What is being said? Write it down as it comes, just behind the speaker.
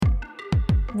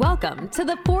Welcome to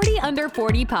the 40 Under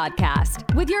 40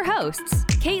 podcast with your hosts,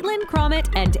 Caitlin Cromit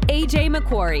and AJ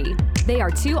McQuarrie. They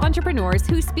are two entrepreneurs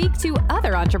who speak to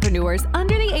other entrepreneurs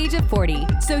under the age of 40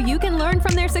 so you can learn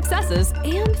from their successes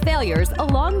and failures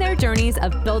along their journeys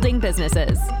of building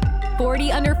businesses.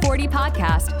 40 Under 40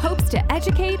 podcast hopes to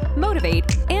educate, motivate,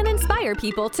 and inspire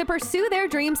people to pursue their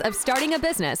dreams of starting a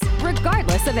business,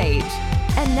 regardless of age.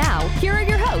 And now, here are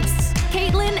your hosts,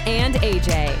 Caitlin and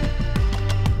AJ.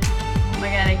 Oh my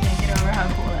God, I can't get over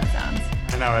how cool that sounds.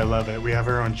 I know, I love it. We have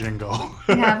our own jingle.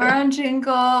 We have our own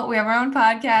jingle. We have our own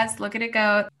podcast. Look at it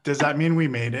go. Does that mean we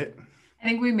made it? I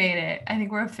think we made it. I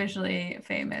think we're officially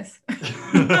famous.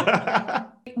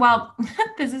 Well,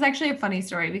 this is actually a funny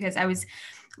story because I was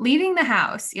leaving the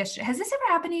house yesterday. Has this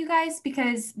ever happened to you guys?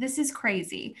 Because this is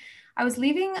crazy. I was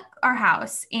leaving our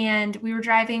house and we were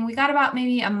driving. We got about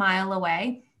maybe a mile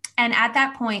away. And at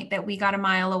that point that we got a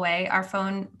mile away, our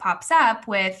phone pops up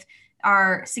with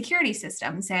our security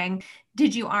system saying,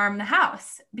 "Did you arm the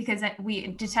house?" Because we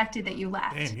detected that you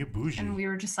left. Damn, you bougie. And we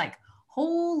were just like,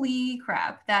 holy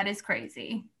crap, that is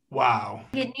crazy. Wow.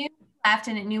 It knew we left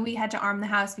and it knew we had to arm the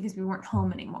house because we weren't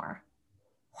home anymore.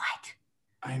 What?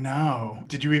 I know.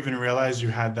 Did you even realize you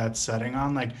had that setting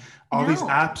on? Like all these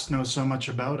apps know so much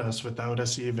about us without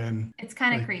us even. It's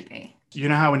kind of creepy. You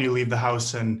know how when you leave the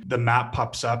house and the map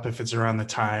pops up if it's around the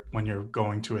time when you're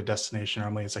going to a destination,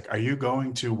 normally it's like, are you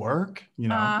going to work? You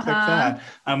know, click that.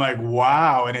 I'm like,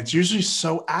 wow. And it's usually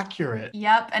so accurate.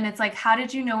 Yep. And it's like, how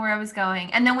did you know where I was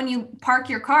going? And then when you park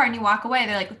your car and you walk away,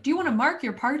 they're like, do you want to mark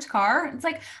your parked car? It's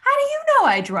like, how do you know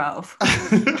I drove?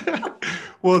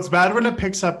 Well, it's bad when it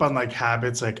picks up on like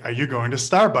habits, like, are you going to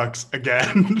Starbucks again?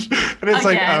 And it's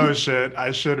like, oh shit,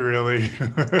 I should really.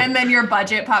 And then your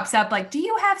budget pops up like, do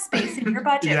you have space in your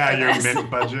budget? Yeah, your mint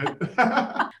budget.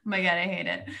 Oh my God, I hate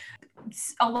it.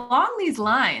 Along these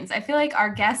lines, I feel like our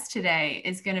guest today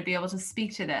is going to be able to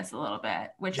speak to this a little bit,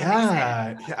 which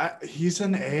I'm excited. He's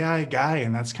an AI guy,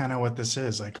 and that's kind of what this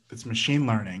is. Like, it's machine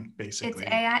learning, basically.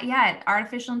 It's AI,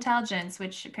 artificial intelligence,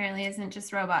 which apparently isn't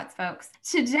just robots, folks.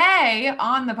 Today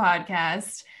on the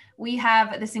podcast, we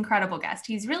have this incredible guest.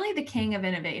 He's really the king of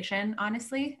innovation,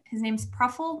 honestly. His name's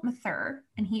Praful Mathur,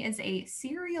 and he is a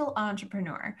serial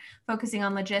entrepreneur focusing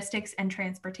on logistics and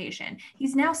transportation.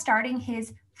 He's now starting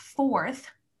his fourth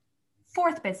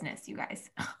business, you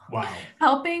guys. Wow.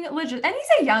 And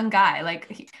he's a young guy,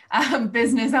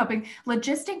 business helping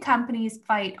logistic companies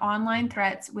fight online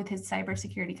threats with his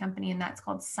cybersecurity company, and that's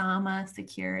called Sama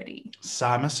Security.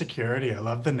 Sama Security, I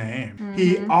love the name. Mm-hmm.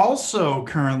 He also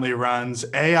currently runs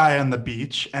AI on the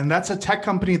Beach, and that's a tech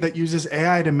company that uses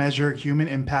AI to measure human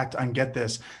impact on, get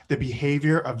this, the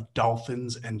behavior of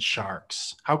dolphins and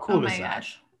sharks. How cool is that? Oh my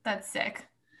gosh, that's sick.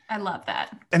 I love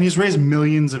that. And he's raised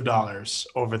millions of dollars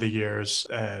over the years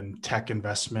in tech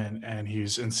investment, and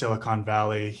he's in Silicon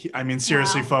Valley.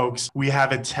 Seriously, folks, we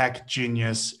have a tech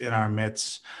genius in our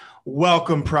midst.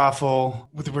 Welcome, Praful.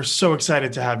 We're so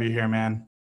excited to have you here, man.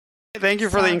 Thank you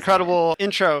for the incredible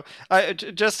intro.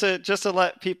 Just to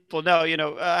let people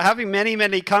know, having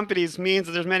many companies means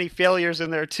that there's many failures in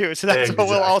there too. So that's what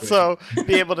we'll also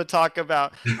be able to talk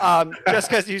about. Just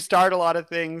because you start a lot of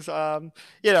things,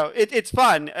 it's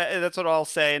fun. That's what I'll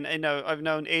say. And I know I've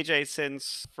known AJ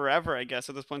since forever, I guess,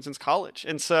 at this point, since college.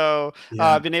 And so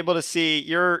I've been able to see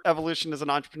your evolution as an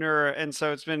entrepreneur. And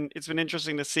so it's been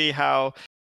interesting to see how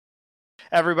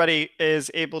everybody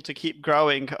is able to keep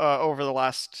growing over the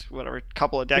last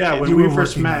couple of decades. Yeah, when we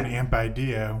first met, Amp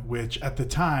Idea, which at the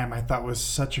time I thought was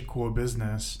such a cool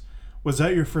business. Was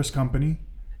that your first company?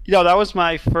 Yeah, that was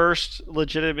my first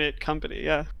legitimate company.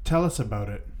 Yeah. Tell us about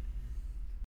it.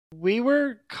 We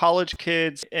were college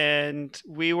kids and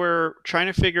we were trying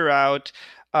to figure out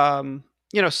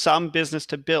some business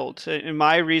to build. And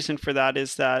my reason for that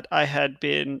is that I had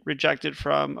been rejected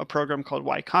from a program called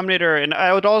Y Combinator, and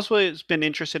I had always been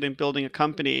interested in building a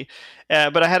company,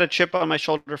 but I had a chip on my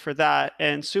shoulder for that.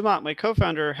 And Sumant, my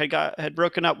co-founder, had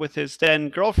broken up with his then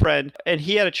girlfriend, and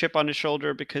he had a chip on his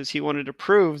shoulder because he wanted to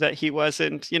prove that he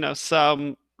wasn't,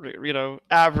 some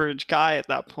average guy at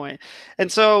that point.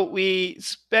 And so we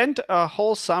spent a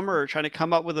whole summer trying to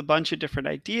come up with a bunch of different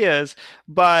ideas.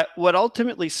 But what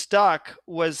ultimately stuck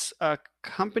was a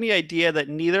company idea that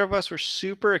neither of us were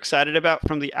super excited about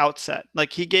from the outset.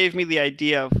 Like, he gave me the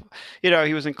idea of,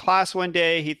 he was in class one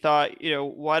day, he thought,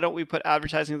 why don't we put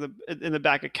advertising in the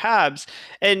back of cabs?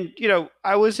 And,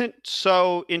 I wasn't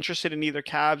so interested in either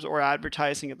cabs or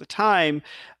advertising at the time.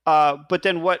 But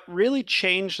then what really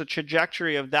changed the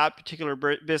trajectory of that particular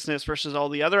business versus all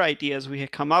the other ideas we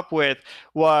had come up with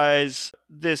was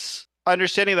this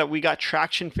understanding that we got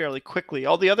traction fairly quickly.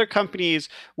 All the other companies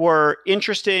were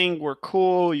interesting, were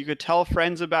cool. You could tell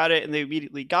friends about it and they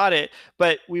immediately got it,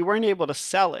 but we weren't able to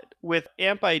sell it. With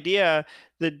AMP Idea,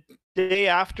 the day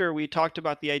after we talked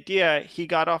about the idea, he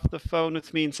got off the phone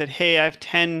with me and said, "Hey, I have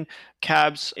 10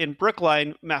 cabs in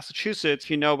Brookline, Massachusetts.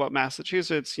 If you know about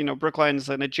Massachusetts, Brookline is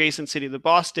an adjacent city to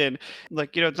Boston.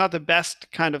 Like, it's not the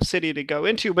best kind of city to go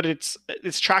into, but it's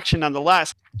traction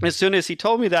nonetheless." As soon as he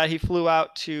told me that, he flew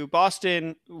out to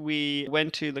Boston. We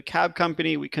went to the cab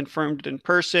company. We confirmed it in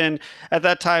person. At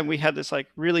that time, we had this like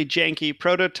really janky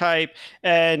prototype,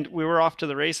 and we were off to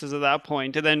the races at that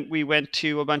point. And then we went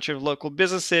to a bunch of local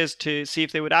businesses to see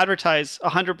if they would advertise.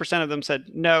 100% of them said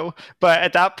no. But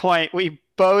at that point, we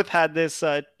both had this,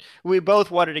 we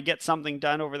both wanted to get something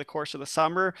done over the course of the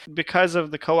summer. Because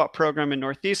of the co-op program in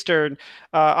Northeastern,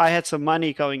 I had some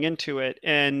money going into it.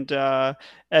 And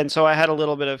so I had a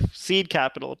little bit of seed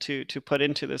capital to put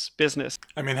into this business.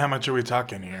 I mean, how much are we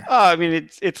talking here? Oh, I mean,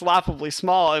 it's laughably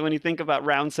small when you think about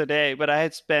rounds a day, but I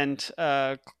had spent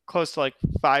close to like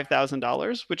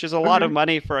 $5,000, which is a lot of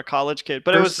money for a college kid.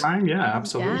 But First time? Yeah,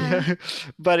 absolutely. Yeah.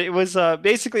 But it was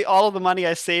basically all of the money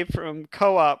I saved from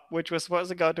co-op, which was supposed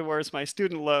to go towards my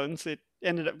student loans. It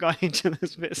ended up going into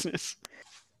this business.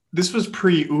 This was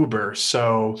pre-Uber,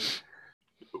 so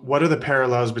what are the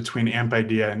parallels between AMP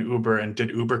Idea and Uber, and did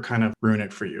Uber kind of ruin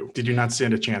it for you? Did you not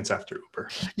stand a chance after Uber?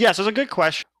 Yes, it's a good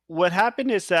question. What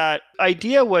happened is that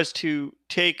idea was to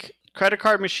take credit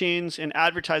card machines and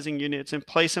advertising units and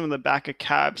place them in the back of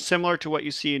cabs, similar to what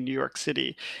you see in New York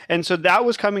City. And so that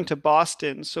was coming to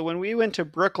Boston. So when we went to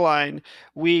Brookline,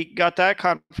 we got that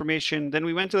confirmation. Then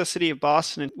we went to the city of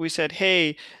Boston and we said,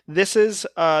 "Hey, this is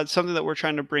something that we're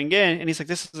trying to bring in." And he's like,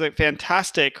 "This is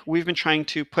fantastic. We've been trying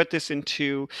to put this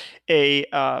into a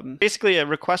basically a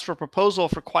request for proposal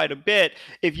for quite a bit.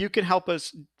 If you can help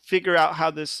us figure out how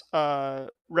this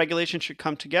regulation should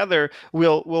come together,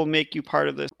 we'll make you part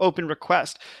of this open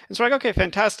request." And so we're like, okay,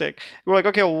 fantastic. We're like,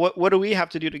 okay, well, what do we have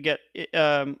to do to get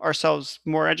ourselves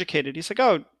more educated? He's like,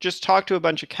 "Oh, just talk to a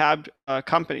bunch of cab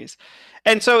companies."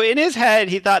 And so in his head,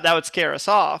 he thought that would scare us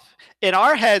off. In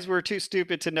our heads, we're too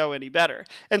stupid to know any better.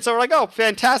 And so we're like, "Oh,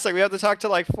 fantastic. We have to talk to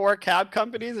like 4 cab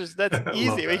companies. That's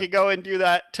easy. We could go and do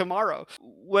that tomorrow."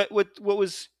 What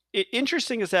was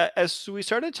interesting is that as we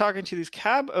started talking to these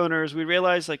cab owners, we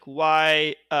realized like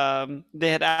why they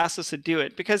had asked us to do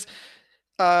it. Because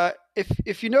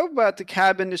if you know about the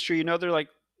cab industry,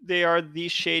 they are the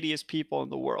shadiest people in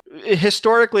the world.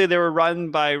 Historically, they were run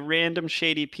by random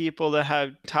shady people that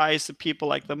have ties to people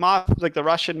like the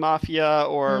Russian mafia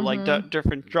or like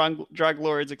different drug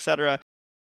lords, etc.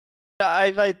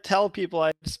 I tell people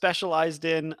I specialized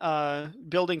in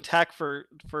building tech for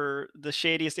the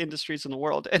shadiest industries in the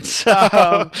world. And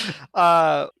so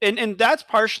and that's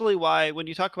partially why when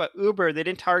you talk about Uber, they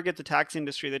didn't target the taxi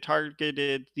industry. They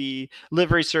targeted the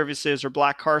livery services or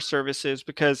black car services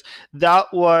because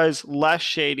that was less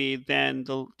shady than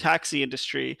the taxi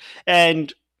industry.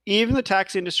 And even the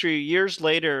taxi industry, years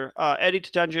later, Eddie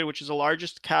Tudunjan, which is the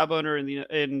largest cab owner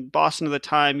in Boston at the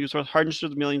time, he was worth hundreds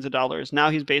of millions of dollars. Now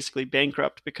he's basically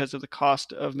bankrupt because of the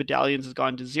cost of medallions has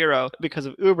gone to zero because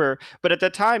of Uber. But at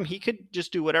that time, he could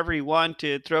just do whatever he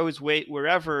wanted, throw his weight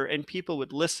wherever, and people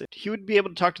would listen. He would be able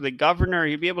to talk to the governor.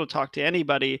 He'd be able to talk to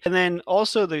anybody. And then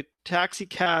also the taxi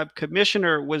cab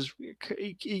commissioner was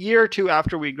a year or two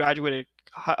after we graduated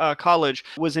college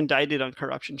was indicted on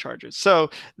corruption charges. So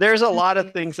there's a lot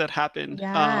of things that happen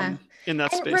in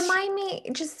that space. Remind me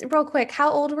just real quick,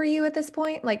 how old were you at this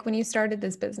point? Like when you started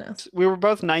this business? We were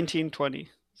both 19, 20.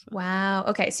 So. Wow.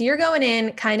 Okay. So you're going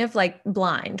in kind of like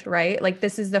blind, right? Like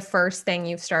this is the first thing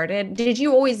you've started. Did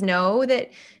you always know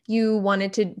that you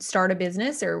wanted to start a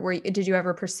business, or did you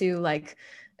ever pursue like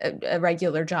a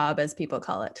regular job, as people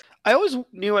call it? I always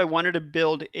knew I wanted to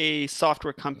build a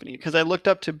software company because I looked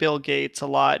up to Bill Gates a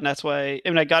lot. And that's why,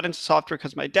 I got into software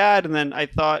because my dad, and then I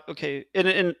thought, okay,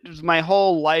 in my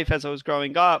whole life as I was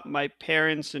growing up, my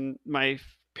parents and my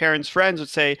parents' friends would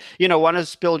say, want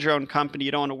to build your own company.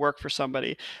 You don't want to work for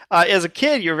somebody. As a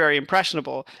kid, you're very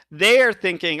impressionable. They're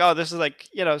thinking, oh, this is like,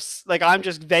 like I'm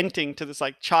just venting to this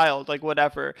like child, like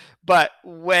whatever. But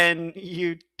when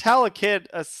you tell a kid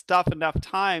stuff enough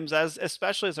times,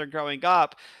 especially as they're growing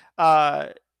up,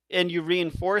 and you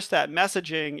reinforce that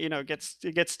messaging,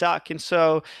 it gets stuck. And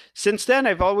so since then,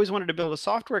 I've always wanted to build a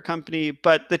software company,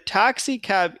 but the taxi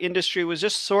cab industry was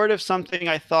just sort of something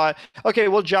I thought, okay,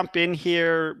 we'll jump in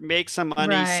here, make some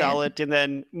money, sell it, and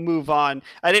then move on.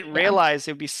 I didn't realize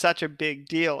it would be such a big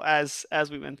deal as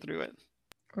we went through it.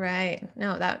 Right.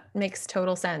 No, that makes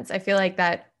total sense. I feel like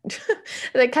that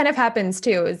kind of happens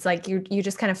too. It's like you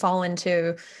just kind of fall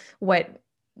into what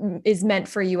is meant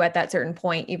for you at that certain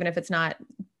point, even if it's not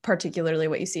particularly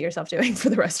what you see yourself doing for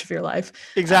the rest of your life.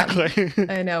 Exactly.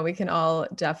 I know we can all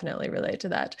definitely relate to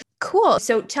that. Cool.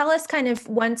 So tell us kind of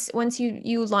once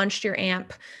you launched your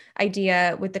AMP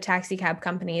idea with the taxi cab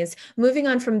companies, moving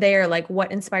on from there, like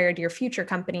what inspired your future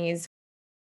companies?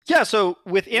 Yeah, so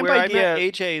with AMP Idea,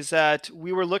 AJ, is that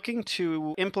we were looking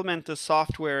to implement the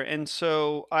software. And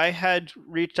so I had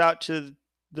reached out to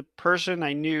the person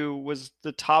I knew was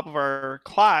the top of our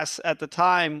class at the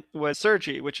time was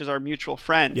Sergi, which is our mutual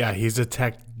friend. Yeah, he's a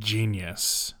tech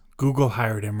genius. Google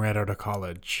hired him right out of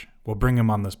college. We'll bring him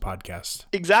on this podcast.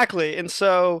 Exactly. And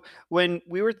so when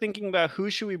we were thinking about who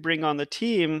should we bring on the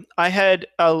team, I had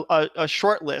a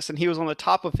short list and he was on the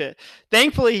top of it.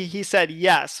 Thankfully, he said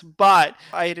yes, but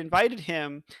I had invited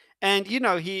him. And,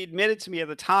 he admitted to me at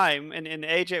the time, and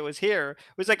AJ was here,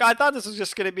 was like, I thought this was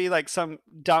just going to be like some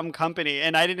dumb company,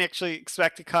 and I didn't actually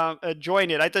expect to come join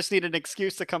it. I just needed an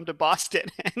excuse to come to Boston.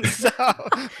 And so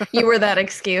you were that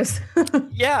excuse.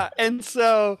 Yeah. And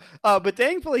so, but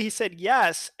thankfully he said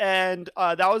yes. And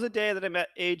that was the day that I met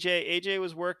AJ. AJ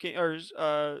was working, or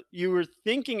you were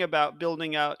thinking about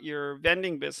building out your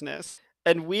vending business.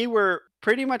 And we were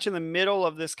pretty much in the middle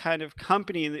of this kind of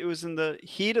company. It was in the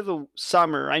heat of the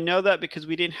summer. I know that because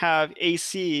we didn't have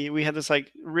AC. We had this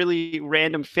like really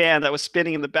random fan that was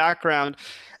spinning in the background.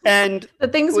 And the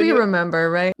things we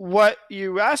remember, right? What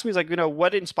you asked me is like,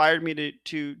 what inspired me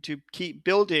to keep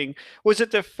building? Was it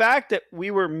the fact that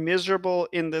we were miserable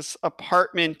in this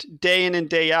apartment day in and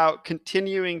day out,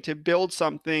 continuing to build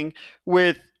something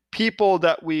with people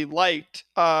that we liked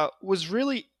was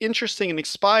really interesting and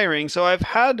inspiring. So I've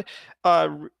had,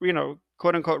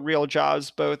 quote unquote real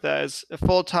jobs, both as a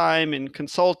full-time and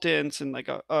consultants and like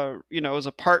as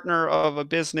a partner of a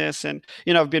business. And,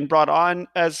 I've been brought on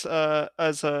as a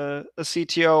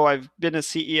CTO. I've been a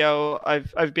CEO.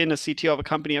 I've been a CTO of a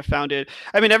company I founded.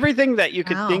 I mean, everything that you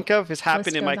could think of has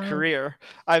happened in my career.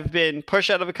 I've been pushed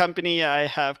out of a company. I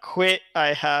have quit.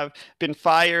 I have been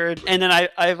fired. And then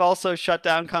I've also shut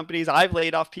down companies. I've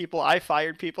laid off people. I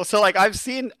fired people. So like I've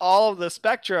seen all of the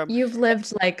spectrum. You've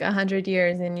lived like 100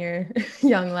 years in your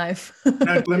young life.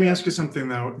 Now, let me ask you something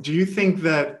though. Do you think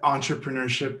that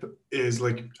entrepreneurship is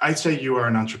like, I'd say you are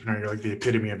an entrepreneur. You're like the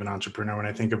epitome of an entrepreneur. When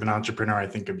I think of an entrepreneur, I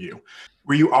think of you.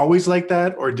 Were you always like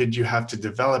that, or did you have to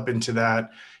develop into that?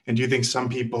 And do you think some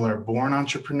people are born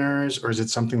entrepreneurs, or is it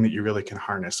something that you really can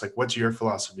harness? Like, what's your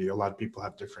philosophy? A lot of people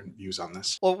have different views on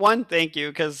this. Well, one, thank you,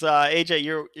 because AJ,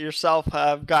 you yourself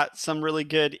have got some really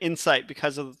good insight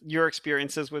because of your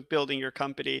experiences with building your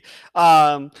company.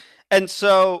 And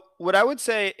so what I would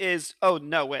say is, oh,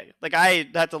 no way. Like I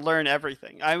had to learn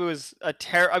everything. I was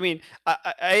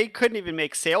I couldn't even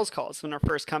make sales calls in our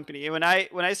first company. And when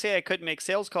I say I couldn't make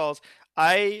sales calls,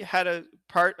 I had a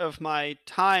part of my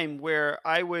time where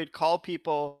I would call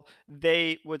people,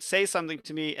 they would say something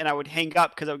to me and I would hang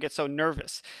up because I would get so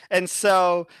nervous. And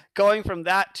so going from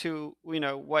that to,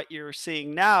 what you're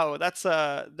seeing now, that's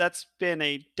been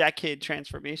a decade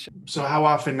transformation. So how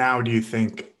often now do you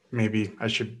think maybe I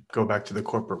should go back to the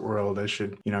corporate world? I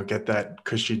should, get that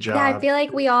cushy job. Yeah, I feel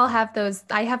like we all have those.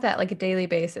 I have that like a daily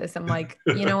basis. I'm like,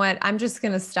 you know what? I'm just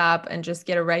going to stop and just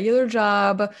get a regular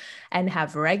job and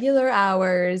have regular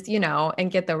hours,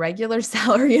 and get the regular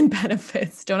salary and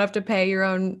benefits. Don't have to pay your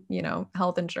own,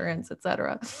 health insurance,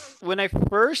 etc. When I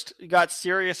first got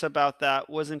serious about that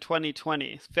was in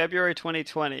 2020, February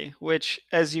 2020, which,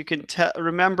 as you can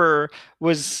remember,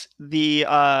 was the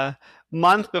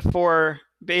month before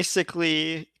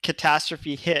basically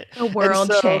catastrophe hit. The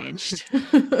world changed.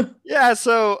 Yeah.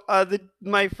 So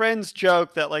my friends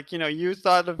joke that you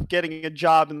thought of getting a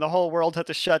job and the whole world had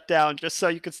to shut down just so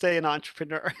you could stay an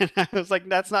entrepreneur. And I was like,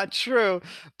 that's not true.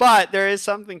 But there is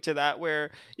something to that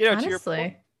where, honestly, to your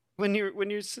point, when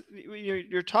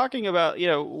you're talking about,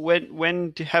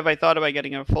 when have I thought about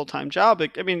getting a full-time job?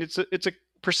 I mean, it's a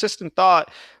persistent thought,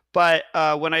 but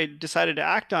when I decided to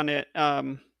act on it,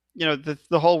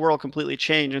 the whole world completely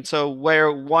changed. And so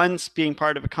where once being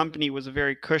part of a company was a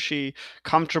very cushy,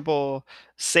 comfortable,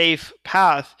 safe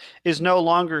path is no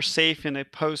longer safe in a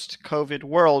post-COVID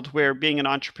world where being an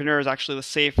entrepreneur is actually the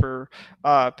safer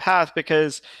path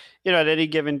because at any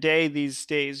given day these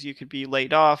days you could be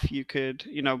laid off, you could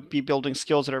be building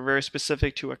skills that are very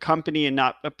specific to a company and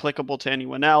not applicable to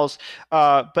anyone else,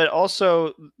 but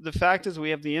also the fact is we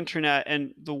have the internet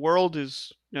and the world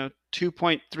is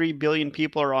 2.3 billion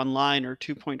people are online, or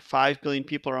 2.5 billion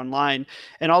people are online,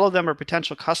 and all of them are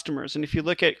potential customers. And if you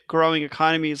look at growing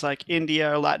economies like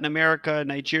India, Latin America,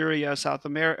 Nigeria, South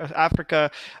America, Africa,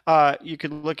 you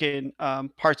could look in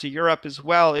parts of Europe as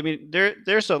well. I mean,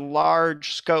 there's a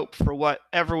large scope for what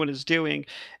everyone is doing,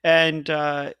 and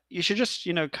you should just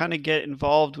kind of get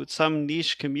involved with some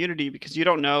niche community, because you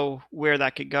don't know where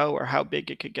that could go or how big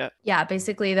it could get. Yeah,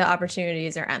 basically the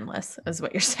opportunities are endless, is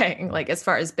what you're saying. Like, as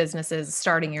far as businesses,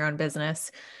 starting your own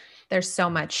business, there's so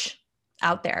much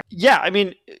out there. Yeah, I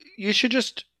mean, you should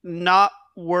just not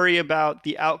worry about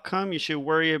the outcome. You should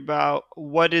worry about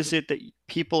what is it that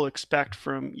people expect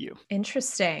from you.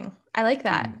 Interesting. I like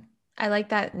that. I like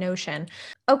that notion.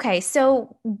 Okay,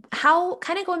 so how,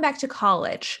 kind of going back to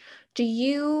college, do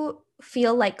you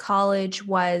feel like college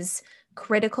was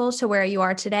critical to where you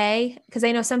are today? Because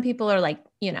I know some people are like,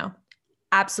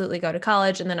 absolutely go to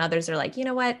college, and then others are like, you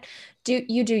know what, do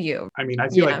you. I mean, I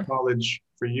feel like college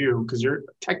for you, because you're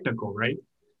technical, right?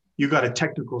 You got a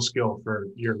technical skill for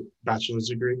your bachelor's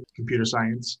degree, computer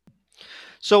science.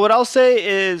 So what I'll say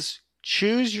is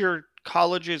choose your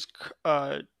colleges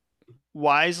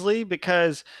wisely,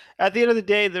 because at the end of the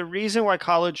day, the reason why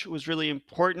college was really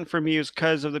important for me is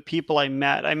because of the people I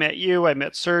met. I met you, I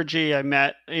met Sergi, I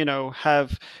met,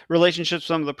 have relationships with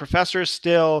some of the professors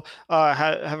still,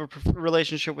 have a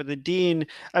relationship with the dean.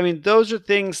 I mean, those are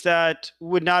things that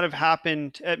would not have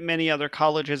happened at many other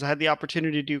colleges. I had the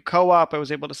opportunity to do co-op. I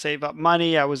was able to save up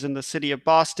money. I was in the city of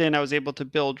Boston. I was able to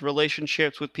build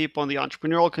relationships with people in the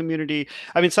entrepreneurial community.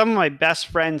 I mean, some of my best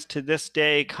friends to this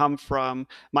day come from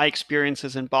my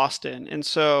experiences in Boston. And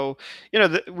so,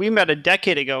 we met a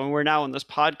decade ago and we're now on this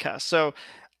podcast. So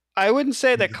I wouldn't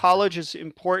say that college is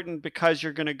important because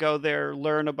you're going to go there,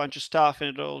 learn a bunch of stuff,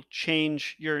 and it'll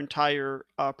change your entire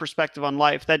perspective on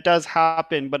life. That does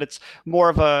happen, but it's more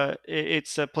of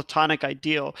it's a platonic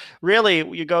ideal. Really,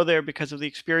 you go there because of the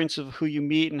experience of who you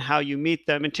meet and how you meet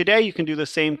them. And today you can do the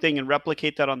same thing and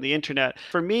replicate that on the internet.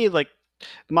 For me, like,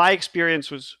 my experience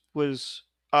was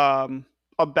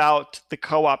about the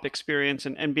co-op experience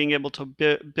and being able to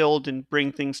build and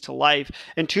bring things to life.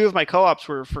 And two of my co-ops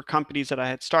were for companies that I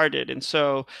had started. And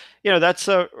so, that's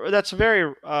a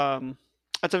very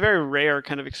rare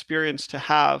kind of experience to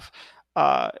have.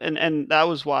 And that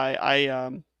was why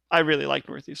I really like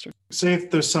Northeastern. Say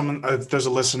if there's a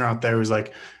listener out there who's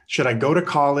like, should I go to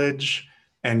college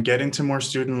and get into more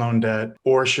student loan debt,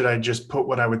 or should I just put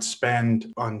what I would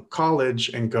spend on college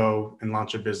and go and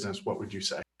launch a business? What would you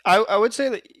say? I would say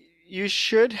that you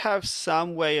should have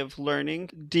some way of learning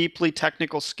deeply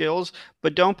technical skills,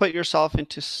 but don't put yourself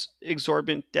into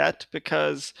exorbitant debt,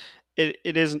 because it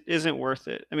isn't worth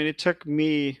it. I mean, it took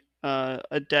me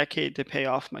a decade to pay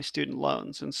off my student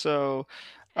loans. And so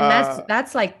and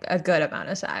that's like a good amount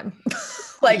of time.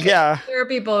 Like, yeah, there are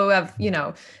people who have,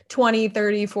 20,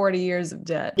 30, 40 years of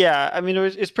debt. Yeah. I mean,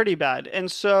 it's pretty bad.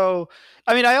 And so,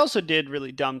 I mean, I also did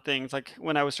really dumb things. Like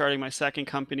when I was starting my second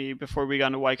company before we got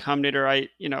into Y Combinator,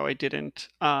 I didn't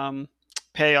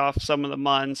pay off some of the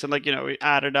months, and we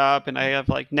added up, and I have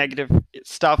like negative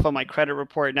stuff on my credit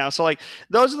report now. So like,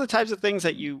 those are the types of things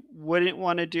that you wouldn't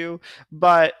want to do.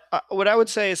 But what I would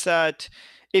say is that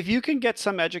if you can get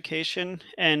some education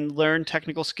and learn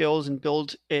technical skills and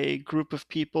build a group of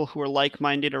people who are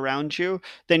like-minded around you,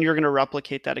 then you're going to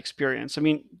replicate that experience. I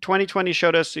mean, 2020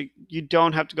 showed us you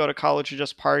don't have to go to college to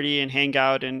just party and hang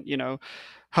out and,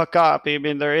 hook up. I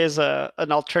mean, there is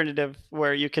an alternative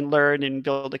where you can learn and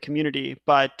build a community.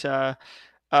 But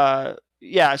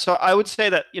yeah, so I would say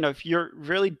that, if you're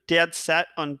really dead set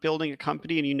on building a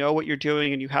company and you know what you're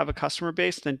doing and you have a customer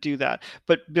base, then do that.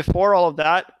 But before all of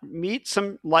that, meet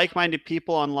some like-minded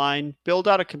people online, build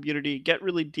out a community, get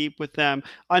really deep with them,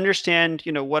 understand,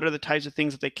 what are the types of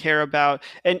things that they care about,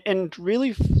 and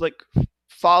really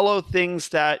follow things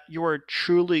that you're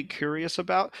truly curious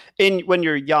about when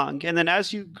you're young. And then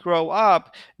as you grow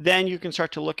up, then you can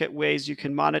start to look at ways you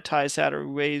can monetize that, or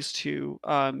ways to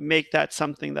make that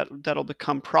something that'll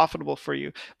become profitable for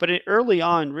you. But early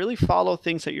on, really follow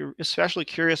things that you're especially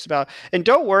curious about. And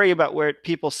don't worry about where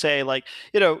people say, like,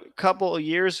 a couple of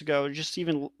years ago, just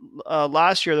even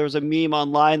last year, there was a meme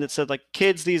online that said, like,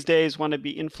 kids these days want to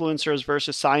be influencers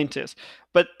versus scientists.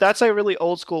 But that's a really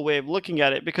old school way of looking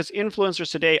at it, because influencers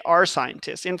today are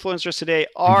scientists. Influencers today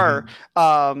are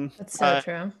That's so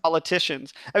true.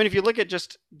 Politicians. I mean, if you look at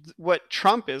just what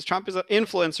Trump is an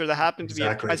influencer that happened to be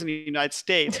a president of the United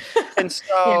States. And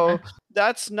so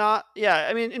That's not, yeah.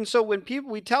 I mean, and so when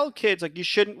we tell kids like you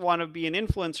shouldn't want to be an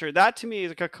influencer, that to me is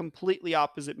like a completely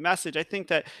opposite message. I think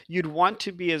that you'd want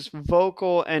to be as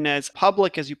vocal and as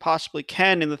public as you possibly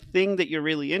can in the thing that you're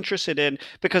really interested in,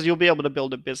 because you'll be able to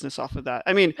build a business off of that.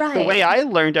 I mean, the way I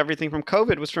learned everything from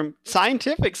COVID was from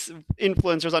scientific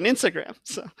influencers on Instagram,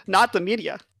 so not the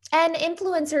media. And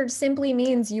influencer simply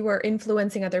means you are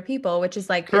influencing other people, which is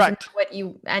like correct. What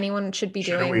anyone should be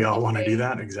doing. We all want to do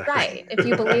that. Exactly. Right. If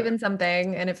you believe in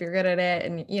something and if you're good at it,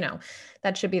 and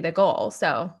that should be the goal.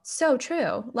 So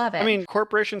true. Love it. I mean,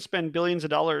 corporations spend billions of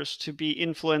dollars to be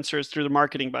influencers through the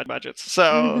marketing budgets.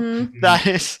 So that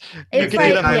is, you can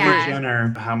do that for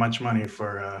Jenner, how much money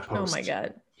for a post? Oh my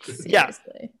God. Seriously. Yeah.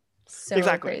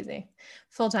 So crazy.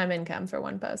 Full-time income for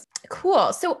one post.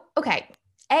 Cool. So, okay.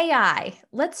 AI.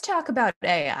 Let's talk about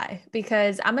AI,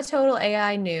 because I'm a total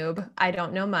AI noob. I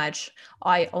don't know much.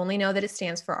 I only know that it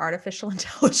stands for artificial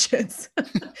intelligence,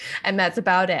 and that's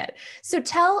about it. So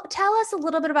tell us a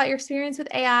little bit about your experience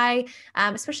with AI,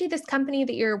 especially this company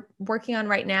that you're working on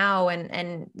right now,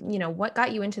 and what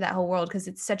got you into that whole world, because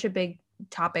it's such a big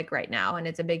topic right now, and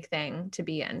it's a big thing to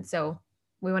be in. So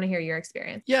we want to hear your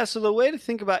experience. Yeah. So the way to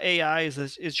think about AI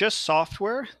is just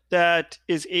software that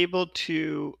is able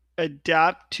to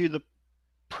adapt to the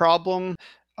problem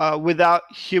without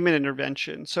human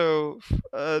intervention. So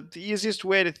the easiest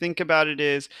way to think about it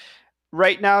is,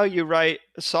 right now you write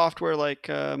a software like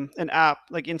an app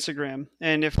like Instagram,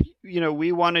 and if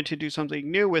we wanted to do something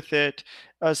new with it,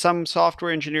 some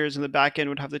software engineers in the back end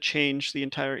would have to change the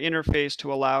entire interface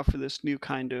to allow for this new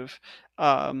kind of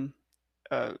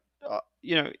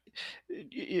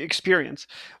experience.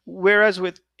 Whereas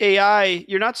with AI,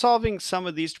 you're not solving some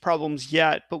of these problems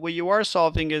yet, but what you are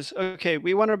solving is, okay,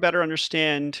 we want to better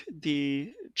understand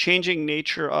the changing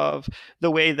nature of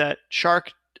the way that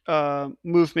shark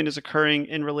movement is occurring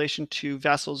in relation to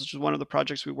vessels, which is one of the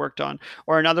projects we worked on.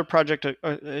 Or another project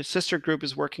a sister group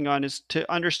is working on is to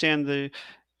understand the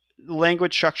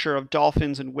language structure of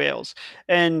dolphins and whales.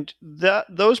 And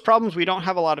those problems we don't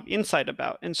have a lot of insight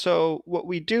about. And so what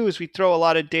we do is we throw a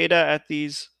lot of data at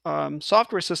these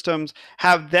software systems,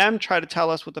 have them try to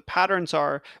tell us what the patterns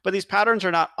are, but these patterns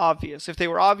are not obvious. If they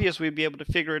were obvious, we'd be able to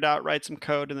figure it out, write some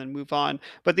code, and then move on.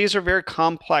 But these are very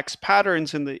complex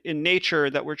patterns in nature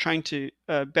that we're trying to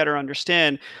better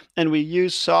understand, and we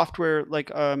use software like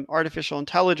artificial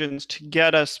intelligence to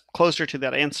get us closer to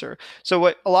that answer. So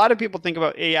what a lot of people think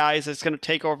about AI is it's going to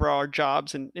take over our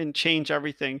jobs and change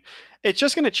everything. It's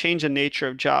just going to change the nature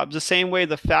of jobs. The same way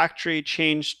the factory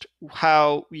changed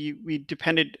how we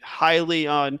depended highly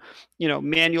on,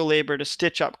 manual labor to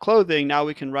stitch up clothing. Now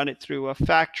we can run it through a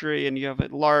factory, and you have a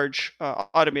large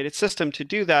automated system to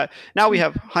do that. Now we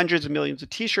have hundreds of millions of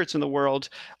T-shirts in the world,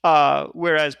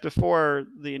 whereas before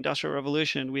the Industrial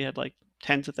Revolution, we had like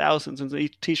tens of thousands, and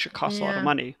each T-shirt costs a lot of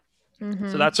money. Mm-hmm.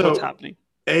 So that's what's happening.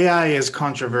 AI is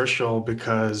controversial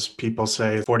because people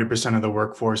say 40% of the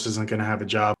workforce isn't going to have a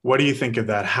job. What do you think of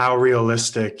that? How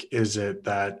realistic is it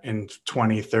that in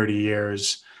 20, 30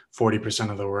 years, 40%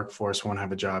 of the workforce won't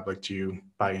have a job? Like, do you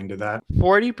buy into that?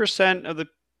 40% of the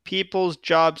people's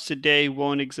jobs today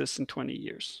won't exist in 20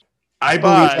 years. I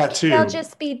believe that too. They'll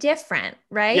just be different,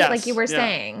 right? Yes, like you were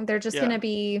saying, they're just going to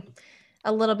be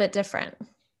a little bit different.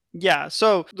 Yeah.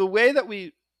 So the way that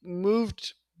we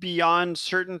moved beyond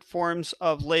certain forms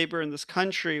of labor in this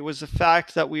country was the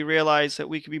fact that we realized that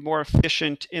we could be more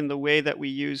efficient in the way that we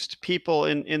used people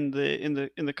in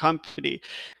the company.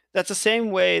 That's the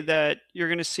same way that you're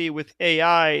going to see with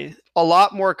AI. A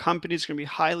lot more companies are going to be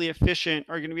highly efficient,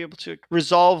 are going to be able to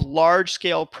resolve large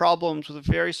scale problems with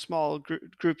very small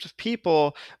groups of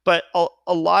people, but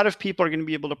a lot of people are going to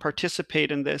be able to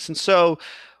participate in this. And so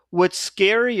what's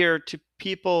scarier to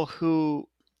people who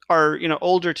are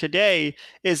older today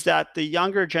is that the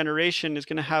younger generation is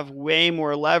going to have way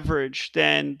more leverage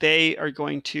than they are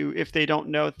going to if they don't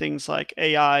know things like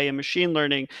AI and machine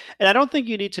learning. And I don't think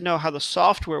you need to know how the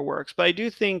software works, but I do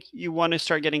think you want to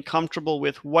start getting comfortable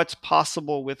with what's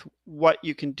possible with what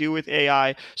you can do with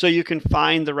AI, so you can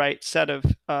find the right set of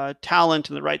talent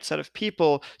and the right set of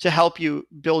people to help you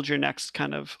build your next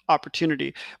kind of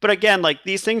opportunity. But again, like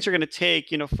these things are going to take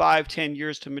 5-10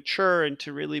 years to mature and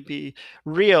to really be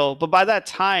real. But by that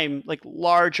time, like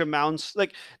large amounts,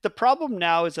 like the problem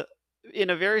now is that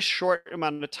in a very short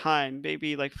amount of time,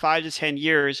 maybe like 5 to 10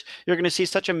 years, you're going to see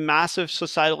such a massive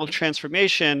societal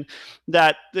transformation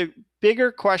that the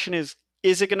bigger question is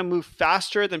it going to move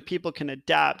faster than people can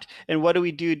adapt? And what do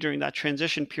we do during that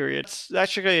transition period? It's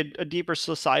actually a deeper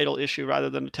societal issue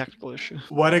rather than a technical issue.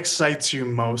 What excites you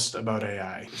most about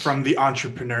AI from the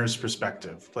entrepreneur's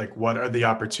perspective? Like, what are the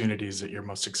opportunities that you're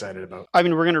most excited about? I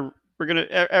mean, we're going to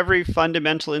every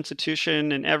fundamental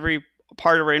institution and every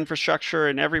part of our infrastructure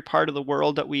and every part of the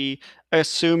world that we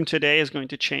assume today is going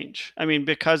to change. I mean,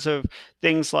 because of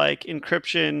things like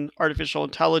encryption, artificial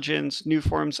intelligence, new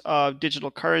forms of digital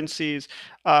currencies,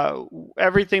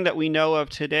 everything that we know of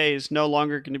today is no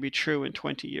longer going to be true in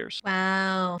 20 years.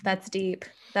 Wow, that's deep.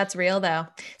 That's real though.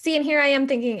 See, and here I am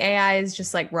thinking AI is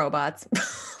just like robots.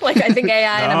 Like I think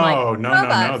AI and I'm like,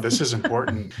 no. This is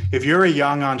important. If you're a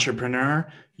young entrepreneur,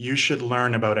 you should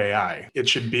learn about AI. It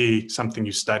should be something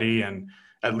you study and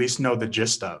at least know the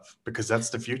gist of, because that's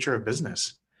the future of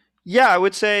business. Yeah, I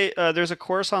would say there's a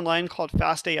course online called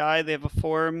Fast AI. They have a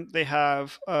forum. They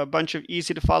have a bunch of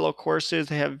easy to follow courses.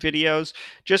 They have videos.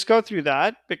 Just go through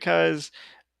that because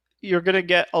you're going to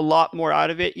get a lot more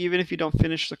out of it, even if you don't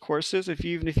finish the courses.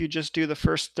 Even if you just do the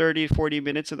first 30, 40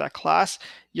 minutes of that class,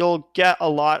 you'll get a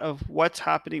lot of what's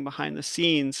happening behind the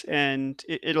scenes, and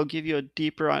it'll give you a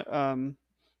deeper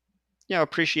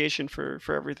appreciation for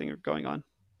everything going on.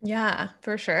 Yeah,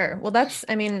 for sure. Well, that's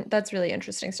really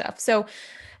interesting stuff. So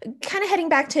kind of heading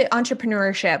back to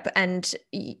entrepreneurship and,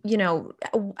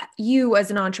 you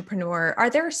as an entrepreneur, are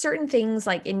there certain things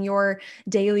like in your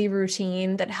daily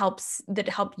routine that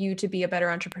help you to be a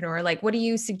better entrepreneur? Like, what do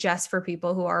you suggest for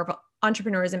people who are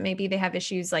entrepreneurs and maybe they have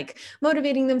issues like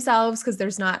motivating themselves because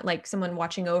there's not like someone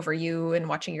watching over you and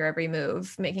watching your every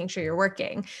move, making sure you're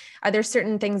working? Are there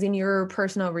certain things in your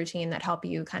personal routine that help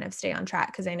you kind of stay on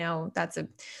track? Because I know that's a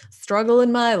struggle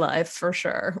in my life for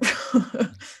sure.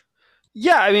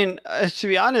 Yeah, I mean, to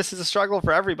be honest, it's a struggle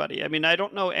for everybody. I mean, I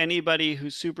don't know anybody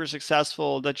who's super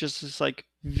successful that just is like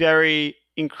very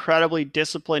incredibly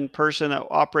disciplined person that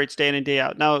operates day in and day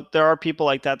out. Now, there are people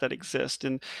like that exist,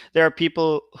 and there are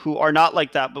people who are not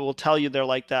like that, but will tell you they're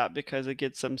like that because it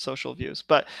gets some social views.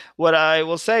 But what I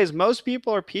will say is most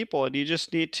people are people, and you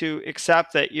just need to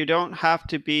accept that you don't have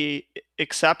to be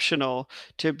exceptional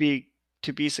to be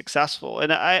successful.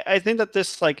 And I think that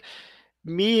this like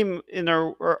meme in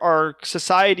our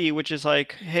society, which is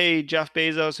like, hey, Jeff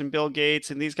Bezos and Bill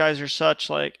Gates and these guys are such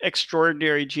like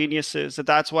extraordinary geniuses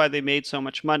that's why they made so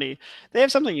much money. They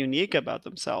have something unique about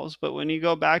themselves, but when you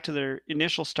go back to their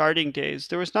initial starting days,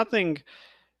 there was nothing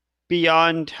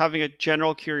beyond having a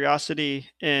general curiosity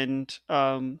and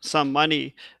some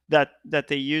money that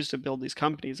they used to build these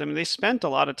companies. I mean, they spent a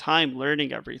lot of time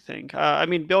learning everything. I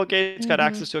mean, Bill Gates got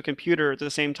access to a computer at the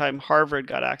same time Harvard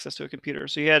got access to a computer.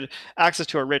 So he had access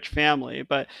to a rich family.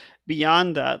 But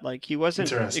beyond that, like he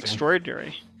wasn't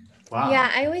extraordinary. Wow.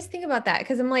 Yeah, I always think about that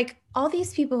because I'm like, all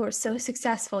these people who are so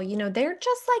successful, they're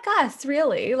just like us,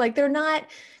 really. Like they're not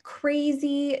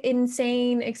crazy,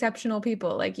 insane, exceptional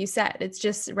people. Like you said, it's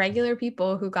just regular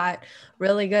people who got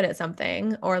really good at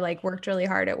something or like worked really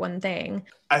hard at one thing.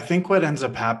 I think what ends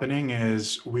up happening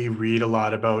is we read a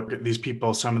lot about these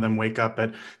people. Some of them wake up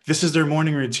this is their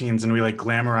morning routines and we like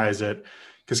glamorize it.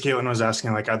 Because Caitlin was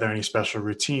asking like, are there any special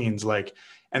routines? Like,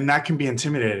 and that can be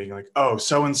intimidating. Like, oh,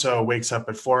 so-and-so wakes up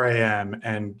at 4 a.m.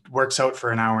 and works out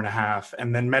for an hour and a half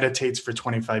and then meditates for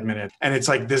 25 minutes. And it's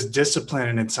like this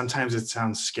discipline. And sometimes it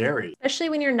sounds scary. Especially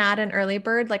when you're not an early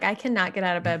bird. Like I cannot get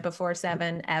out of bed before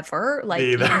 7 ever.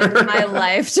 Like my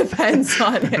life depends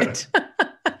on it.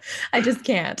 I just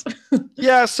can't.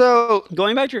 Yeah. So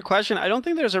going back to your question, I don't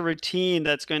think there's a routine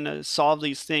that's going to solve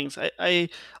these things. I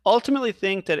ultimately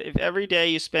think that if every day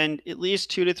you spend at least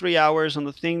 2 to 3 hours on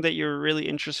the thing that you're really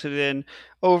interested in,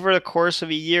 over the course of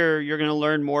a year, you're going to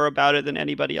learn more about it than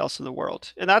anybody else in the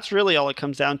world. And that's really all it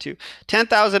comes down to.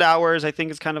 10,000 hours, I think,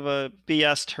 is kind of a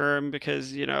BS term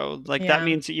because, that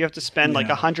means that you have to spend like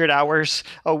 100 hours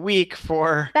a week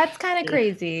for... That's kind of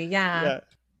crazy. Yeah.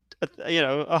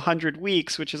 100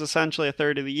 weeks, which is essentially a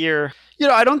third of the year.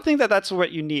 I don't think that that's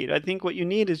what you need. I think what you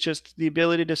need is just the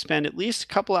ability to spend at least a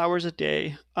couple hours a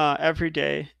day, every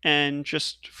day, and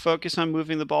just focus on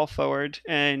moving the ball forward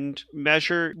and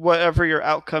measure whatever your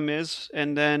outcome is.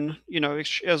 And then,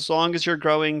 as long as you're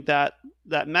growing that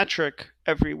metric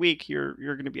every week, you're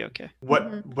going to be okay.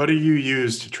 What do you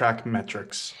use to track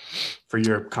metrics for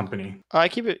your company? I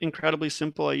keep it incredibly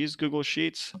simple. I use Google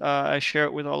Sheets. I share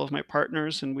it with all of my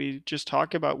partners and we just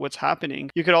talk about what's happening.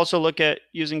 You could also look at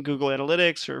using Google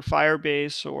Analytics or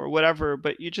Firebase or whatever,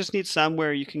 but you just need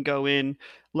somewhere you can go in,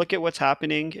 look at what's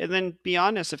happening, and then be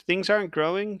honest. If things aren't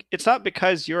growing, it's not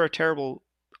because you're a terrible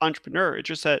entrepreneur. It's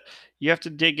just that you have to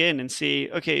dig in and see,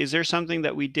 okay, is there something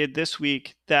that we did this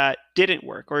week that didn't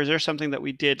work? Or is there something that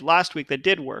we did last week that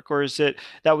did work? Or is it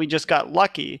that we just got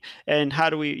lucky? And how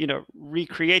do we,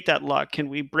 recreate that luck? Can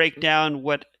we break down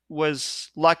what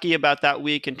was lucky about that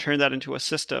week and turned that into a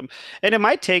system. And it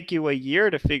might take you a year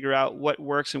to figure out what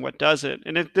works and what doesn't.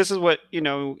 And this is what,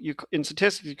 you in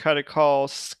statistics, you kind of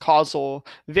call causal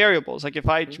variables. Like if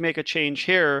I make a change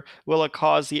here, will it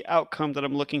cause the outcome that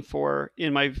I'm looking for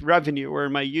in my revenue or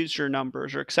in my user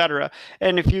numbers or et cetera?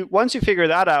 And once you figure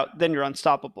that out, then you're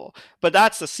unstoppable. But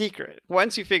that's the secret.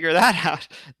 Once you figure that out,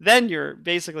 then you're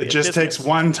basically it just takes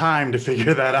one time to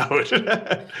figure that out.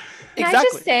 Can I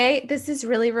just say, this is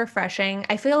really refreshing.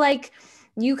 I feel like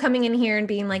you coming in here and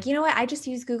being like, you know what, I just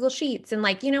use Google Sheets. And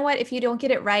like, you know what, if you don't get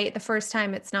it right the first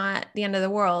time, it's not the end of the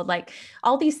world. Like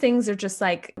all these things are just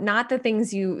like not the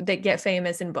things that get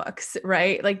famous in books,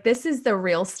 right? Like this is the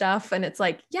real stuff. And it's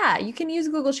like, yeah, you can use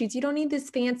Google Sheets. You don't need this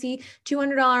fancy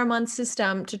 $200 a month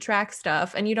system to track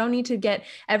stuff. And you don't need to get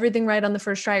everything right on the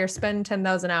first try or spend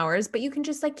 10,000 hours, but you can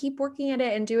just like keep working at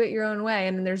it and do it your own way.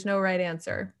 And there's no right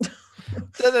answer.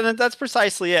 That's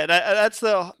precisely it. That's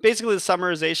basically the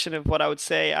summarization of what I would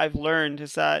say I've learned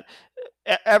is that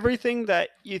everything that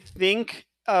you think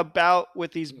about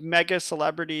with these mega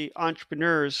celebrity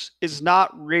entrepreneurs is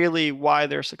not really why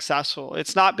they're successful.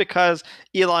 It's not because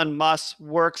Elon Musk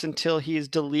works until he's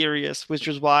delirious, which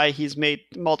is why he's made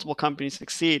multiple companies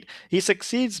succeed. He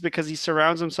succeeds because he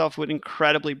surrounds himself with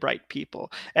incredibly bright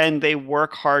people and they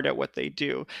work hard at what they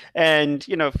do. And,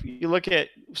 if you look at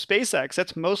SpaceX,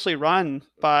 that's mostly run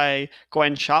by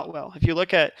Gwen Shotwell. If you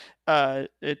look at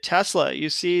Tesla, you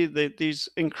see these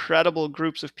incredible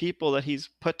groups of people that he's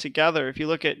put together. If you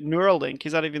look at Neuralink,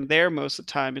 he's not even there most of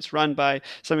the time. It's run by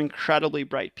some incredibly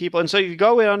bright people. And so you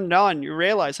go on and on, you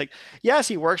realize like, yes,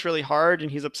 he works really hard and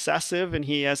he's obsessive and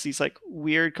he has these like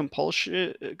weird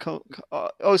compulsion,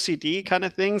 OCD kind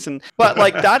of things. But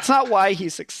like, that's not why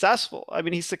he's successful. I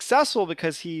mean, he's successful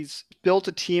because he's built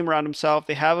a team around himself.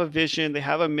 They have a vision, they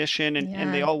have a mission,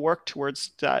 and they all work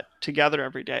towards that together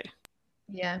every day.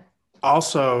 Yeah.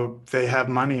 Also, they have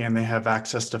money and they have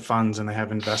access to funds and they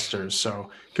have investors.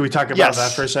 So can we talk about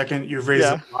that for a second? You've raised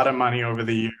a lot of money over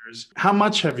the years. How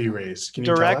much have you raised? Can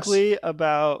you directly tell us?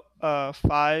 About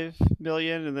 5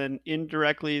 million, and then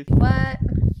indirectly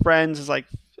friends is like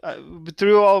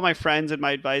through all my friends and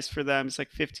my advice for them, it's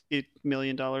like $50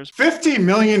 million. $50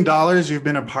 million you've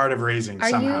been a part of raising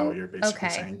somehow. You're basically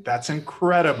saying that's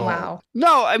incredible. Wow.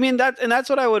 No, I mean that's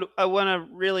what I want to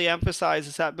really emphasize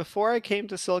is that before I came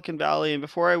to Silicon Valley and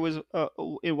before I was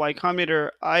in Y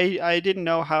Combinator, I didn't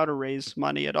know how to raise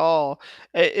money at all.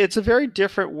 It's a very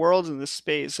different world in this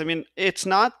space. I mean, it's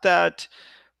not that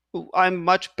I'm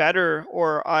much better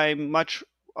or I'm much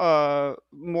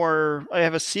more, I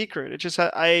have a secret. It's just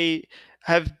that I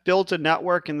have built a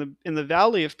network in the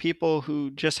valley of people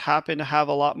who just happen to have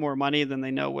a lot more money than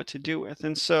they know what to do with.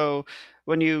 And so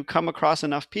when you come across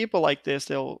enough people like this,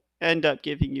 they'll end up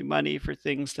giving you money for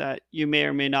things that you may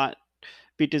or may not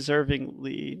be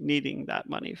deservingly needing that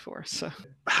money for. So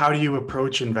how do you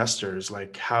approach investors?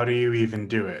 Like, how do you even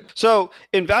do it? So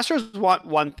investors want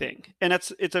one thing, and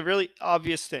it's a really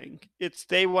obvious thing. It's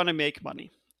they want to make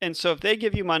money. And so if they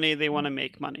give you money, they want to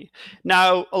make money.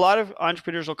 Now, a lot of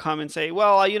entrepreneurs will come and say,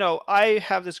 well, I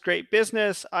have this great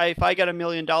business. If I get $1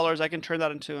 million, I can turn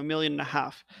that into $1.5 million.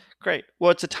 Great.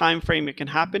 What's the time frame it can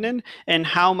happen in, and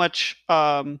how much,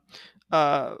 and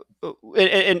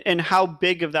how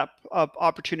big of that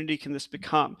opportunity can this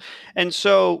become? And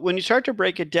so when you start to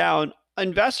break it down,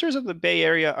 investors in the Bay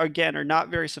Area, again, are not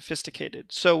very sophisticated.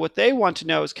 So what they want to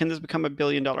know is, can this become $1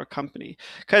 billion company?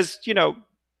 Because,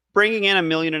 bringing in $1.5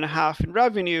 million in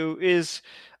revenue is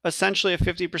essentially a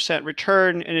 50%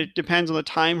 return, and it depends on the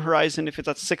time horizon. If it's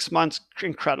at 6 months,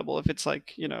 incredible. If it's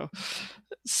like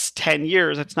 10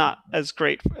 years, it's not as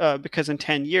great because in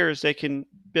 10 years they can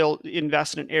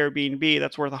invest in an Airbnb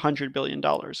that's worth $100 billion.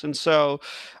 And so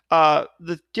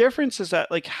the difference is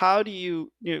that, like, how do you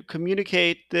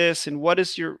communicate this, and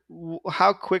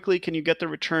how quickly can you get the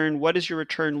return? What does your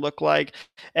return look like,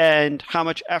 and how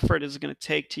much effort is it going to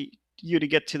take to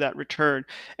get to that return?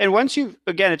 And once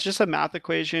it's just a math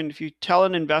equation. If you tell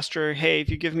an investor, hey, if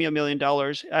you give me $1 million,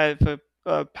 I have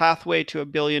a pathway to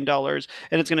 $1 billion, and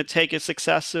it's going to take a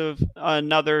successive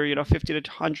another $50 to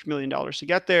 $100 million to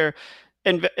get there.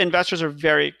 And investors are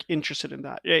very interested in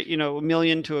that. $1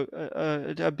 million to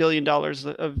 $1 billion is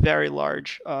a very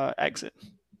large exit.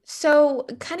 So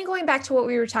kind of going back to what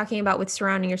we were talking about with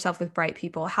surrounding yourself with bright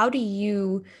people, how do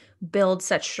you build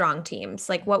such strong teams?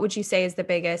 Like, what would you say is the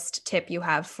biggest tip you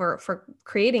have for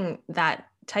creating that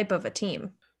type of a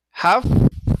team? Have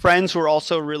friends who are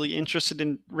also really interested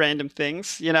in random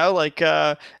things,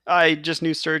 I just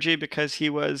knew Sergey because he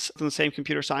was in the same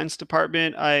computer science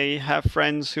department. I have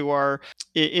friends who are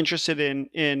interested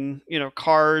in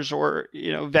cars or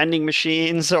vending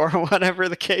machines or whatever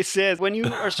the case is. When you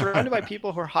are surrounded by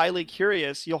people who are highly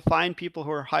curious, you'll find people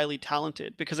who are highly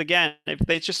talented, because again, if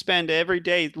they just spend every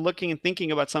day looking and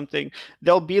thinking about something,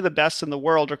 they'll be the best in the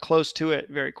world or close to it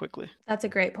very quickly. That's a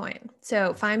great point.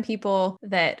 So find people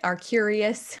that are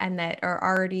curious and that are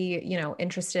already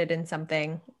interested in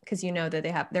something, because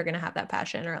that they're going to have that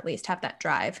passion, or at least have that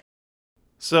drive.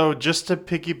 So just to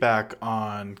piggyback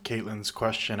on Caitlin's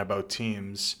question about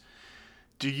teams,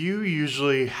 do you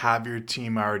usually have your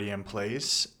team already in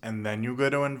place and then you go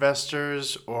to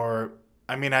investors? Or,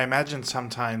 I imagine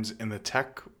sometimes in the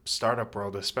tech startup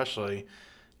world especially,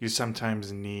 you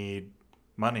sometimes need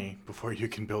money before you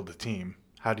can build a team.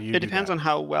 How do you do that? It depends on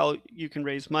how well you can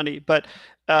raise money. But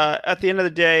at the end of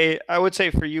the day, I would say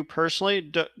for you personally,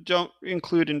 don't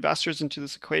include investors into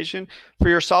this equation. For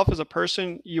yourself as a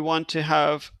person, you want to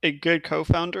have a good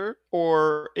co-founder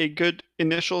or a good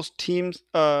initial team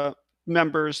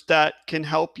members that can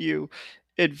help you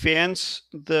advance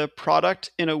the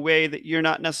product in a way that you're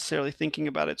not necessarily thinking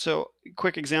about it. So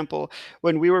quick example,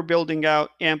 when we were building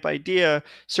out AMP Idea,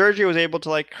 Sergey was able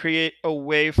to create a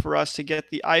way for us to get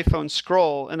the iPhone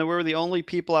scroll. And then we were the only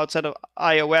people outside of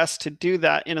iOS to do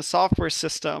that in a software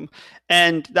system.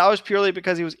 And that was purely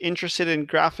because he was interested in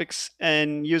graphics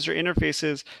and user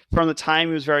interfaces from the time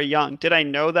he was very young. Did I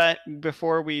know that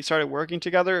before we started working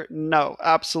together? No,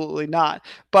 absolutely not.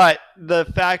 But the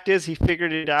fact is he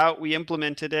figured it out, we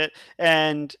implemented it,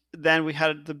 and then we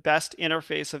had the best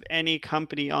interface of any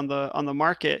company on the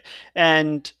market.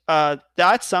 And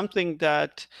that's something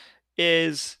that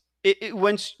is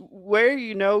where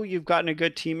you've gotten a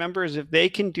good team member is if they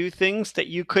can do things that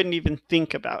you couldn't even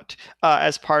think about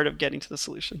as part of getting to the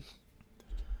solution.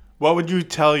 What would you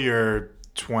tell your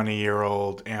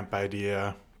 20-year-old AMP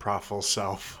Idea profile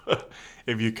self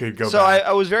if you could go back? So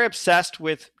I was very obsessed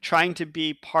with trying to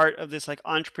be part of this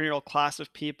entrepreneurial class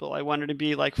of people. I wanted to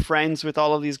be friends with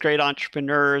all of these great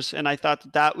entrepreneurs, and I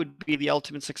thought that would be the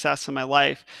ultimate success in my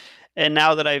life. And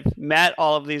now that I've met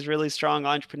all of these really strong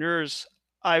entrepreneurs,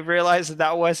 I've realized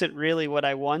that wasn't really what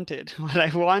I wanted. What I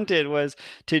wanted was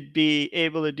to be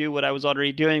able to do what I was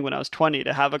already doing when I was 20,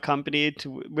 to have a company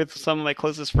with some of my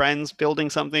closest friends,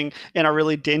 building something in a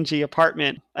really dingy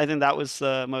apartment. I think that was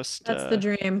the most... That's the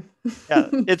dream. Yeah,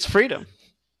 it's freedom.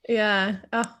 Yeah.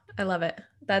 Oh, I love it.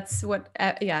 That's what,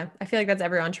 I feel like that's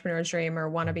every entrepreneur's dream or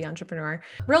wannabe entrepreneur.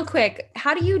 Real quick,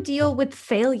 how do you deal with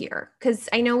failure? Because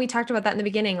I know we talked about that in the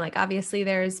beginning. Obviously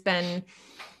there's been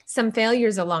some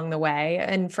failures along the way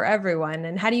and for everyone.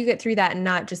 And how do you get through that and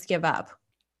not just give up?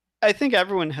 I think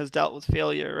everyone has dealt with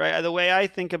failure, right? The way I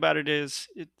think about it is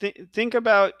think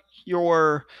about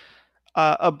your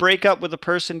a breakup with a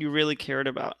person you really cared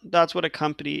about. That's what a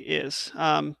company is.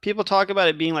 People talk about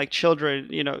it being like children.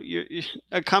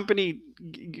 A company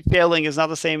failing is not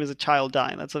the same as a child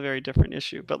dying. That's a very different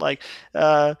issue. But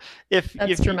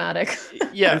if dramatic.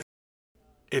 Yeah.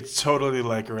 It's totally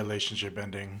like a relationship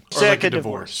ending or like like a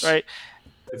divorce, right?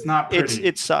 It's not pretty.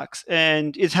 It sucks,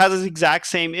 and it has the exact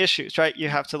same issues, right? You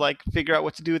have to figure out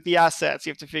what to do with the assets.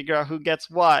 You have to figure out who gets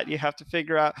what. You have to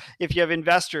figure out if you have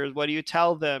investors, what do you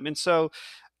tell them? And so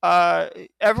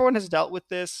everyone has dealt with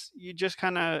this. You just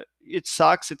it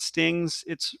sucks. It stings.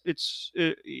 It's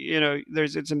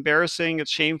embarrassing.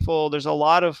 It's shameful. There's a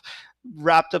lot of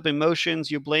wrapped up emotions.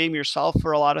 You blame yourself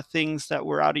for a lot of things that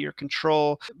were out of your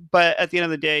control. But at the end of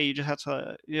the day, you have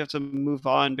to move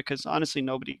on, because honestly,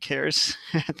 nobody cares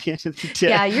at the end of the day.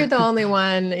 Yeah, you're the only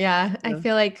one. Yeah. I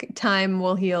feel like time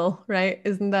will heal, right?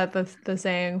 Isn't that the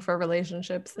saying for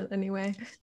relationships anyway?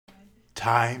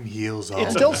 Time heals all.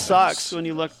 It still sucks when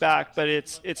you look back, but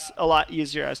it's a lot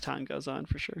easier as time goes on,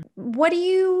 for sure. What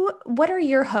are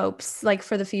your hopes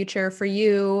for the future, for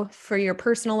you, for your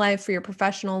personal life, for your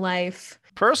professional life?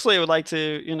 Personally, I would like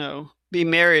to, be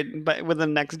married within the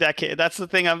next decade. That's the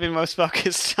thing I've been most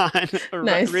focused on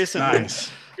recently.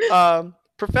 Nice.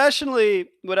 Professionally,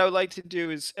 what I would like to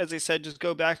do is, as I said, just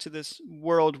go back to this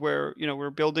world where, we're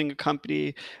building a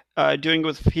company, doing it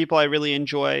with people I really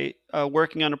enjoy,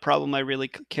 working on a problem I really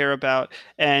care about,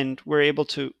 and we're able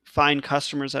to find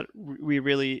customers that we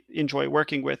really enjoy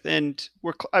working with. And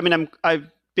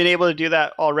I've been able to do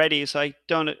that already, so I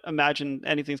don't imagine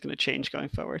anything's going to change going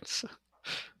forward. So.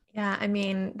 Yeah,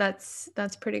 that's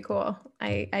pretty cool.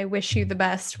 I wish you the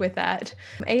best with that.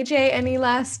 AJ, any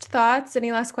last thoughts?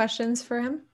 Any last questions for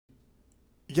him?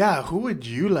 Yeah, who would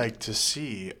you like to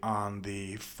see on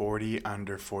the 40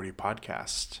 Under 40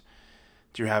 podcast?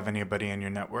 Do you have anybody in your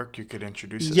network you could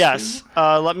introduce us to? Yes.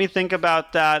 Let me think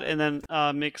about that and then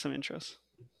make some intros.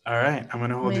 All right, I'm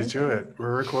going to hold you to it.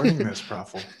 We're recording this,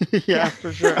 Praful. Yeah,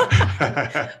 for sure.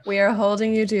 We are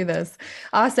holding you to this.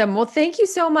 Awesome. Well, thank you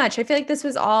so much. I feel like this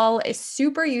was all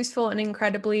super useful and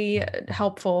incredibly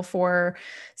helpful for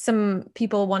some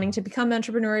people wanting to become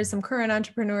entrepreneurs, some current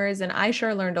entrepreneurs, and I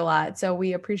sure learned a lot. So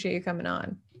we appreciate you coming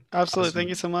on. Absolutely. Awesome. Thank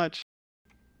you so much.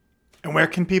 And where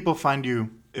can people find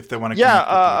you if they want to Yeah, connect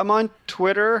with you? I'm on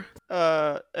Twitter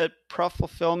at Prof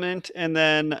Fulfillment, and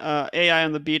then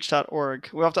AIonthebeach.org.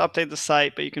 We'll have to update the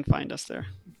site, but you can find us there.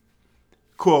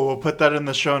 Cool. We'll put that in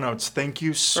the show notes. Thank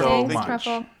you so Thanks, much.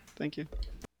 Praful. Thank you.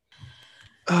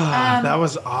 That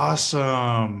was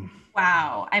awesome.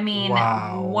 Wow. I mean,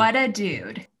 Wow. what a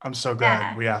dude. I'm so glad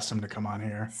Yeah. we asked him to come on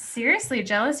here. Seriously,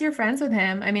 jealous you're friends with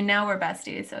him. I mean, now we're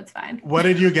besties, so it's fine. What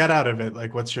did you get out of it?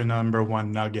 Like, what's your number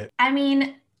one nugget? I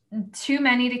mean, too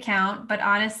many to count, but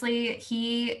honestly,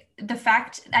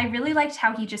 I really liked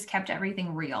how he just kept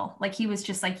everything real. Like he was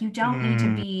just like, you don't need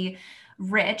to be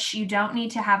rich. You don't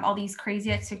need to have all these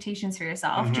crazy expectations for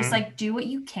yourself. Just like do what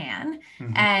you can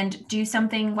and do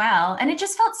something well. And it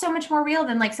just felt so much more real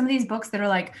than like some of these books that are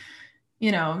like,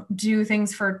 you know, do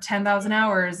things for 10,000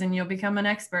 hours and you'll become an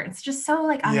expert. It's just so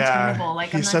like unattainable. Like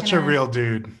he's such a real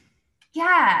dude.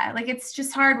 Yeah, like it's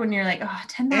just hard when you're like, oh,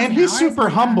 10,000 And he's hours? super Oh my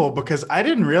God. humble because I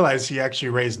didn't realize he actually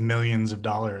raised millions of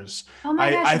dollars. Oh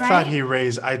my gosh, I thought right? he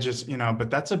raised, but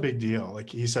that's a big deal. Like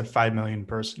he said 5 million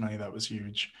personally. That was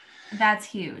huge. That's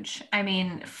huge. I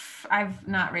mean, I've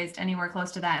not raised anywhere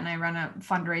close to that, and I run a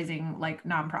fundraising like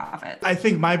nonprofit. I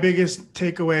think my biggest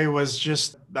takeaway was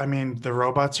just, the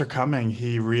robots are coming.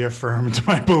 He reaffirmed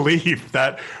my belief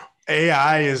that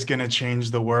AI is going to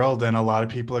change the world and a lot of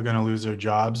people are going to lose their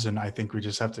jobs. And I think we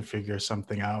just have to figure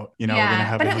something out. We're going to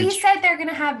have but he said they're going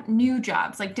to have new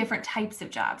jobs, like different types of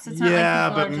jobs. It's not like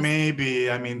people are just... maybe,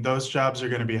 those jobs are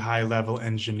going to be high level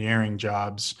engineering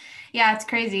jobs. Yeah, it's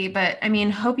crazy. But I mean,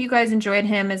 hope you guys enjoyed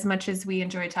him as much as we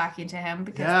enjoyed talking to him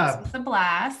because this was a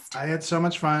blast. I had so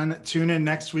much fun. Tune in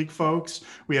next week, folks.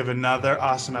 We have another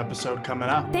awesome episode coming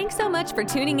up. Thanks so much for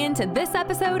tuning in to this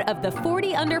episode of the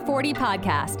 40 Under 40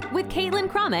 podcast with Caitlin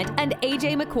Crommett and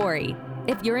AJ McQuarrie.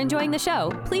 If you're enjoying the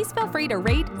show, please feel free to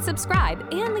rate, subscribe,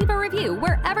 and leave a review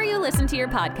wherever you listen to your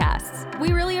podcasts.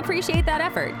 We really appreciate that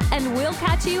effort, and we'll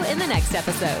catch you in the next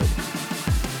episode.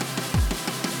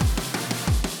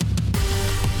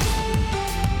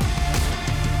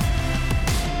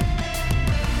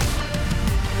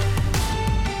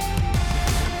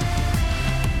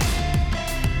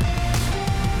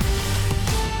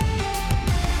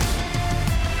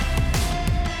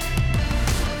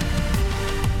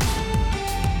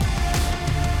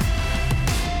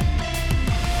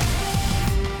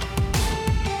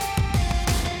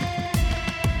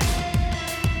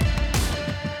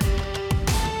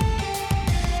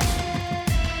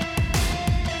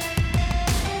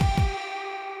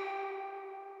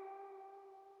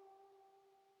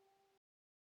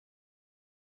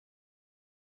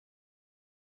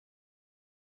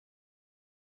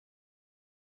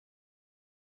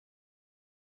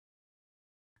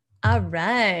 All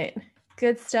right.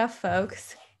 Good stuff,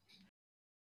 folks.